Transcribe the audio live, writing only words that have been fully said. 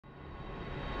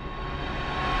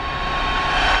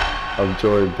I'm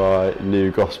joined by new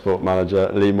Gosport manager,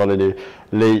 Lee Molyneux.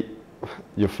 Lee,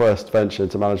 your first venture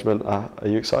into management, are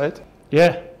you excited?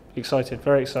 Yeah, excited,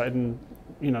 very excited, and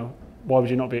you know, why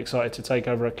would you not be excited to take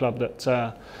over a club that's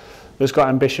got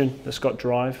ambition, that's got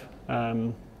drive,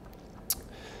 and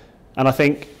I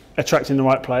think attracting the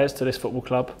right players to this football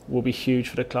club will be huge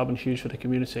for the club and huge for the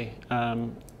community.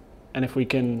 And if we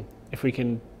can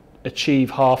achieve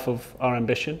half of our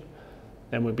ambition,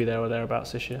 then we'll be there or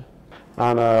thereabouts this year.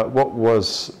 And what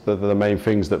was the main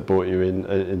things that brought you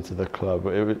into the club?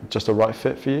 It was just a right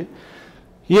fit for you?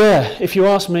 Yeah, if you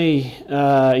asked me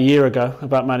a year ago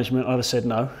about management, I'd have said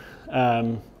no.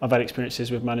 I've had experiences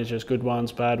with managers, good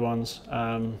ones, bad ones,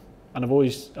 and I've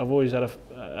always had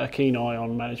a keen eye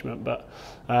on management. But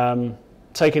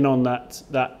taking on that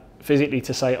physically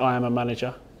to say I am a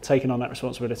manager, taking on that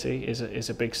responsibility is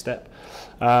a big step.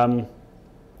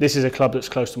 This is a club that's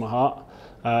close to my heart,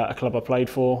 a club I played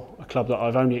for, a club that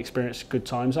I've only experienced good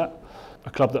times at,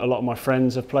 a club that a lot of my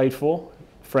friends have played for,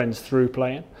 friends through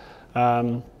playing.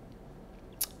 And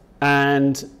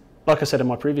like I said in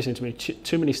my previous interview,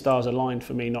 too many stars aligned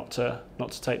for me not to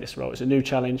take this role. It's a new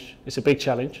challenge. It's a big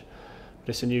challenge, but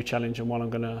it's a new challenge and one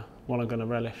I'm gonna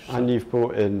relish. So. And you've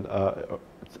brought in a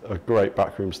great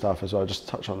backroom staff as well. Just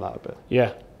touch on that a bit.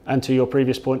 Yeah, and to your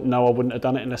previous point, no, I wouldn't have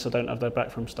done it unless I don't have their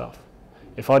backroom staff.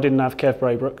 If I didn't have Kev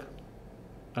Braybrook,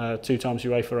 2 times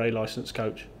UEFA A licensed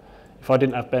coach, if I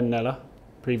didn't have Ben Neller,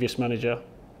 previous manager,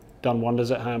 done wonders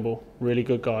at handball, really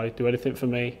good guy, do anything for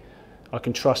me. I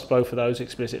can trust both of those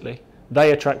explicitly.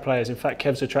 They attract players. In fact,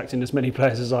 Kev's attracting as many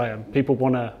players as I am. People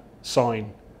want to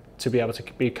sign to be able to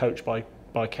be coached by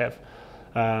Kev.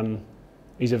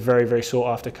 He's a very, very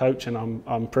sought after coach, and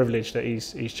I'm privileged that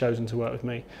he's chosen to work with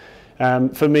me.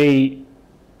 For me,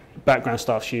 background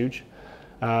staff's huge.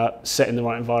 Setting the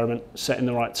right environment, setting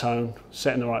the right tone,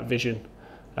 setting the right vision.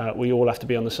 We all have to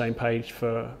be on the same page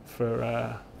for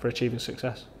achieving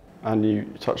success. And you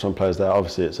touched on players there.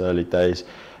 Obviously, it's early days.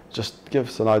 Just give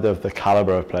us an idea of the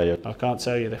calibre of player. I can't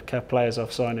tell you the players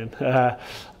I've signed in.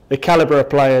 The calibre of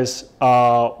players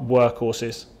are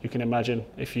workhorses. You can imagine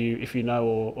if you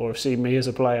know or have seen me as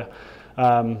a player.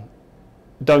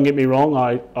 Don't get me wrong.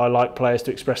 I like players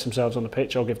to express themselves on the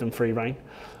pitch. I'll give them free rein.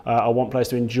 I want players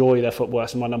to enjoy their football.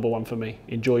 That's my number one for me.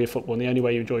 Enjoy your football. And the only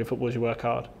way you enjoy your football is you work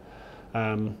hard.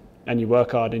 And you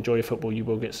work hard, enjoy your football, you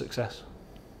will get success.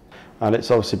 And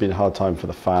it's obviously been a hard time for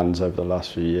the fans over the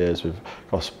last few years with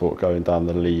Gosport going down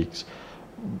the leagues.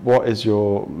 What is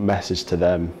your message to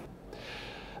them?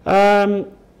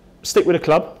 Stick with the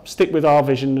club, stick with our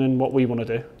vision and what we want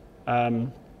to do.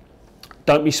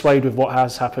 Don't be swayed with what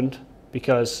has happened,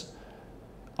 because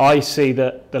I see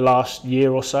that the last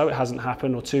year or so it hasn't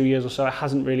happened, or 2 years or so it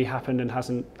hasn't really happened, and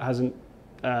hasn't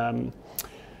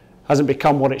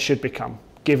become what it should become.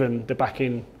 Given the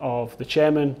backing of the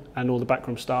chairman and all the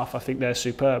backroom staff, I think they're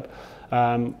superb.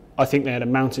 I think they had a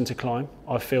mountain to climb.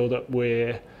 I feel that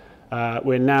we're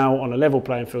now on a level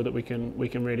playing field that we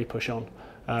can really push on.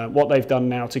 What they've done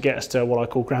now to get us to what I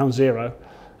call ground zero,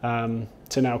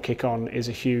 to now kick on, is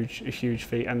a huge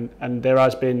feat. And there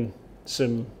has been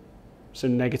some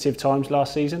negative times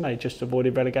last season. They just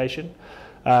avoided relegation,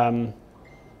 but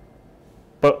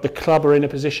the club are in a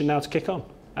position now to kick on,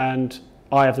 and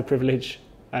I have the privilege,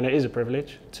 and it is a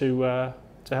privilege, to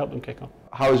help them kick on.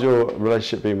 How has your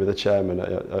relationship been with the chairman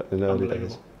in the early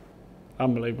days?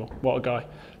 Unbelievable. What a guy.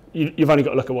 You've only got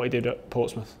to look at what he did at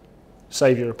Portsmouth.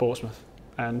 Saviour of Portsmouth.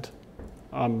 And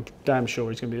I'm damn sure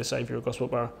he's going to be the saviour of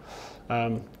Gosport Borough.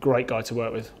 Great guy to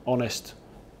work with. Honest.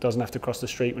 Doesn't have to cross the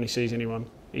street when he sees anyone.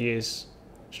 He is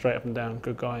straight up and down.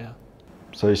 Good guy, yeah.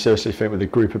 So you seriously think with the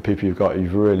group of people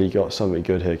you've really got something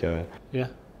good here going? Yeah,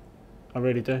 I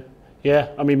really do. Yeah,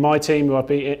 I mean, my team who I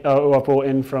brought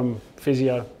in from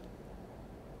physio,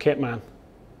 kitman,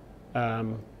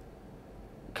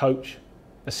 coach,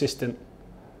 assistant,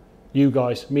 you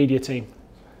guys, media team.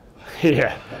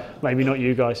 Yeah, maybe not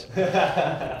you guys.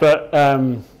 But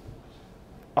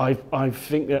I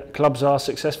think that clubs are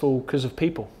successful because of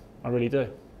people. I really do.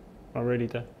 I really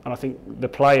do. And I think the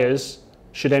players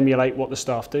should emulate what the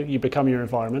staff do. You become your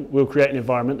environment. We'll create an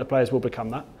environment. The players will become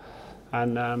that.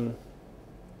 And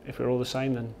if we're all the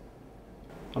same, then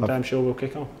I'm damn sure we'll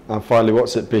kick on. And finally,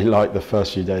 what's it been like the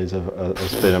first few days of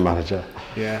being a manager?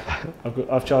 Yeah,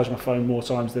 I've charged my phone more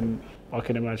times than I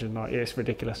can imagine. Like, yeah, it's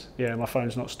ridiculous. Yeah, my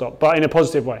phone's not stopped, but in a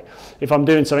positive way. If I'm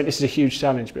doing something, this is a huge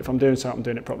challenge. But if I'm doing something, I'm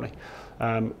doing it properly,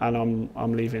 and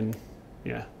I'm leaving.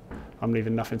 Yeah, I'm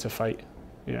leaving nothing to fate.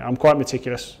 Yeah, I'm quite a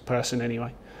meticulous person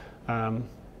anyway, and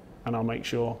I'll make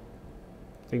sure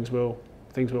things will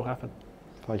happen.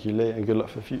 Thank you, Lee, and good luck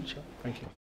for the future. Thank you.